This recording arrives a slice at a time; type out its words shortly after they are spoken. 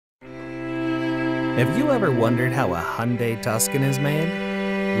Have you ever wondered how a Hyundai Tucson is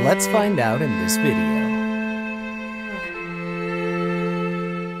made? Let's find out in this video.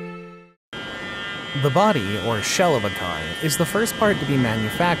 The body, or shell of a car, is the first part to be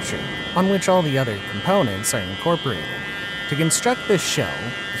manufactured, on which all the other components are incorporated. To construct this shell,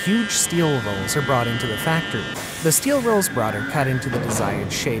 huge steel rolls are brought into the factory. The steel rolls brought are cut into the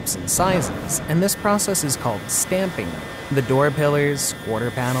desired shapes and sizes, and this process is called stamping. The door pillars,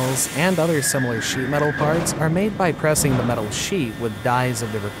 quarter panels, and other similar sheet metal parts are made by pressing the metal sheet with dies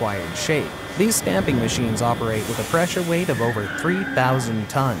of the required shape. These stamping machines operate with a pressure weight of over 3,000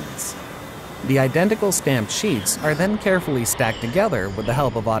 tons. The identical stamped sheets are then carefully stacked together with the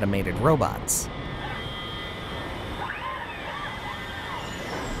help of automated robots.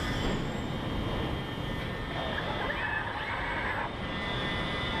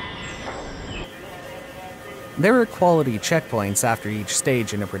 There are quality checkpoints after each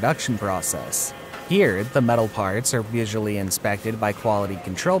stage in a production process. Here, the metal parts are visually inspected by quality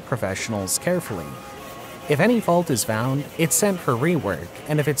control professionals carefully. If any fault is found, it's sent for rework,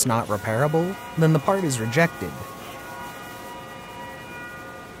 and if it's not repairable, then the part is rejected.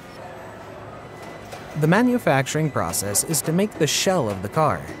 The manufacturing process is to make the shell of the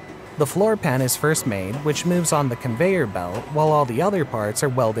car. The floor pan is first made, which moves on the conveyor belt, while all the other parts are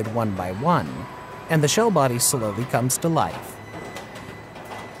welded one by one, and the shell body slowly comes to life.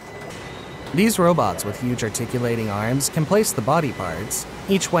 These robots with huge articulating arms can place the body parts,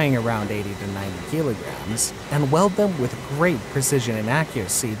 each weighing around 80 to 90 kilograms, and weld them with great precision and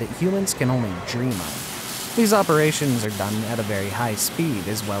accuracy that humans can only dream of. These operations are done at a very high speed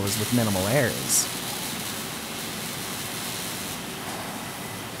as well as with minimal errors.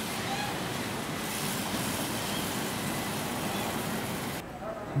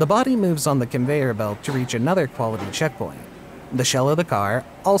 The body moves on the conveyor belt to reach another quality checkpoint. The shell of the car,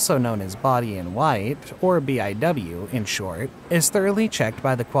 also known as body in white, or BIW in short, is thoroughly checked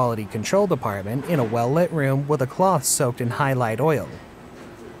by the quality control department in a well-lit room with a cloth soaked in highlight oil.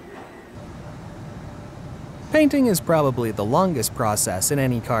 Painting is probably the longest process in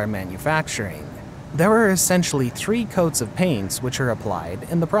any car manufacturing. There are essentially 3 coats of paints which are applied,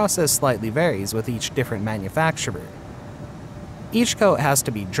 and the process slightly varies with each different manufacturer. Each coat has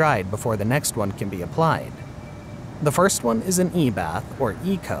to be dried before the next one can be applied. The first one is an E-bath, or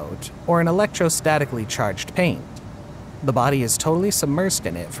E-coat, or an electrostatically charged paint. The body is totally submersed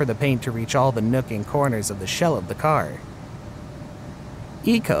in it for the paint to reach all the nook and corners of the shell of the car.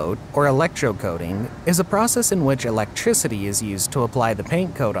 E-coat, or electrocoating, is a process in which electricity is used to apply the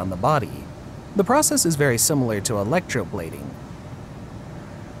paint coat on the body. The process is very similar to electroplating.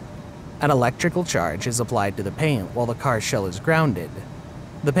 An electrical charge is applied to the paint while the car shell is grounded.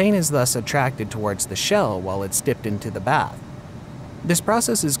 The paint is thus attracted towards the shell while it's dipped into the bath. This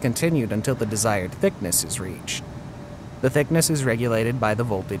process is continued until the desired thickness is reached. The thickness is regulated by the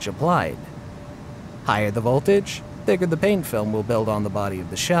voltage applied. Higher the voltage, thicker the paint film will build on the body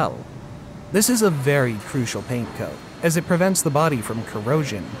of the shell. This is a very crucial paint coat, as it prevents the body from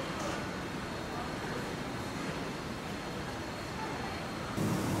corrosion.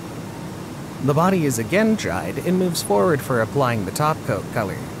 The body is again dried and moves forward for applying the top coat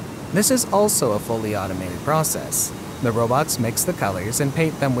color. This is also a fully automated process. The robots mix the colors and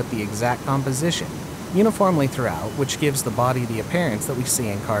paint them with the exact composition, uniformly throughout, which gives the body the appearance that we see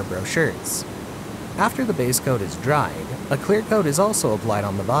in car brochures. After the base coat is dried, a clear coat is also applied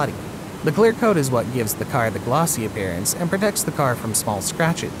on the body. The clear coat is what gives the car the glossy appearance and protects the car from small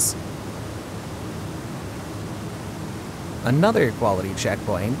scratches. Another quality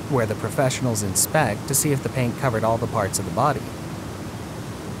checkpoint where the professionals inspect to see if the paint covered all the parts of the body.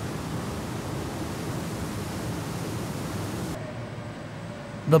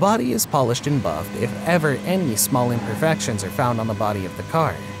 The body is polished and buffed if ever any small imperfections are found on the body of the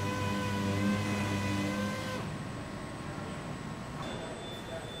car.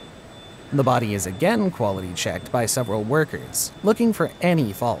 The body is again quality checked by several workers, looking for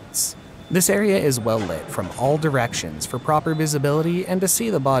any faults. This area is well lit from all directions for proper visibility and to see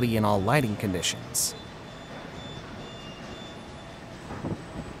the body in all lighting conditions.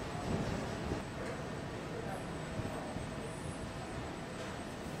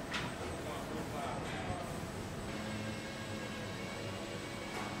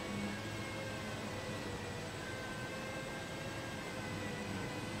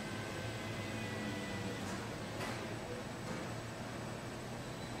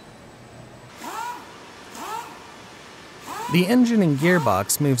 The engine and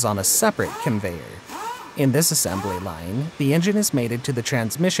gearbox moves on a separate conveyor. In this assembly line, the engine is mated to the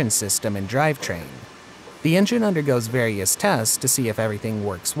transmission system and drivetrain. The engine undergoes various tests to see if everything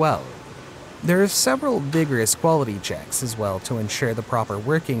works well. There are several vigorous quality checks as well to ensure the proper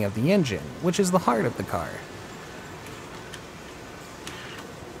working of the engine, which is the heart of the car.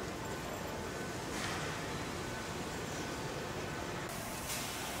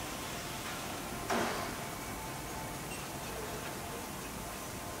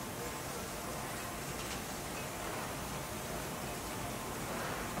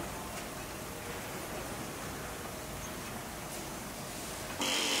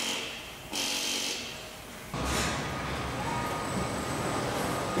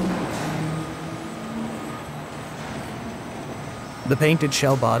 The painted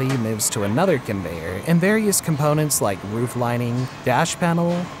shell body moves to another conveyor, and various components like roof lining, dash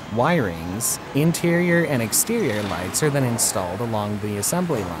panel, wirings, interior and exterior lights are then installed along the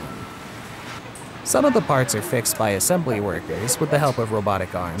assembly line. Some of the parts are fixed by assembly workers with the help of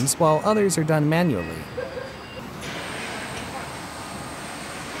robotic arms, while others are done manually.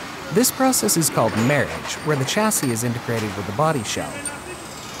 This process is called marriage, where the chassis is integrated with the body shell.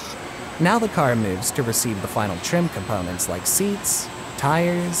 Now the car moves to receive the final trim components like seats,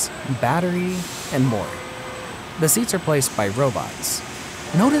 tires, battery, and more. The seats are placed by robots.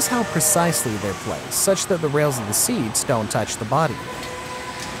 Notice how precisely they're placed, such that the rails of the seats don't touch the body.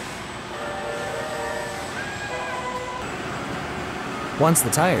 Once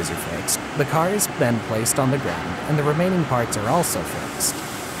the tires are fixed, the car is then placed on the ground, and the remaining parts are also fixed.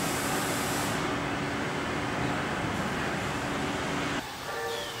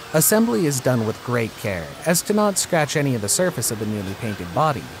 Assembly is done with great care, as to not scratch any of the surface of the newly painted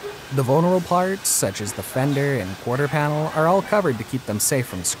body. The vulnerable parts, such as the fender and quarter panel, are all covered to keep them safe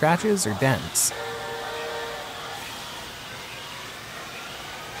from scratches or dents.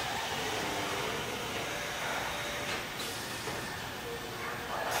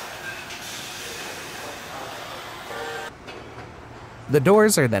 The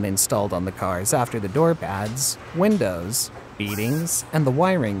doors are then installed on the cars after the door pads, windows, beadings, and the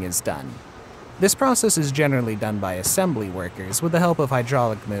wiring is done. This process is generally done by assembly workers with the help of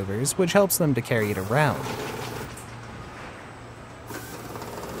hydraulic movers, which helps them to carry it around.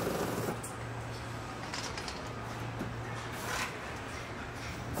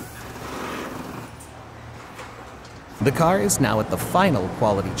 The car is now at the final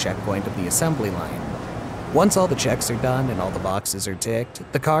quality checkpoint of the assembly line. Once all the checks are done and all the boxes are ticked,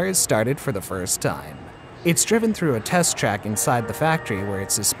 the car is started for the first time. It's driven through a test track inside the factory where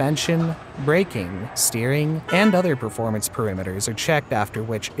its suspension, braking, steering, and other performance parameters are checked, after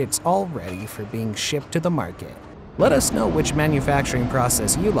which it's all ready for being shipped to the market. Let us know which manufacturing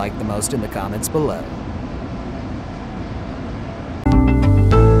process you like the most in the comments below.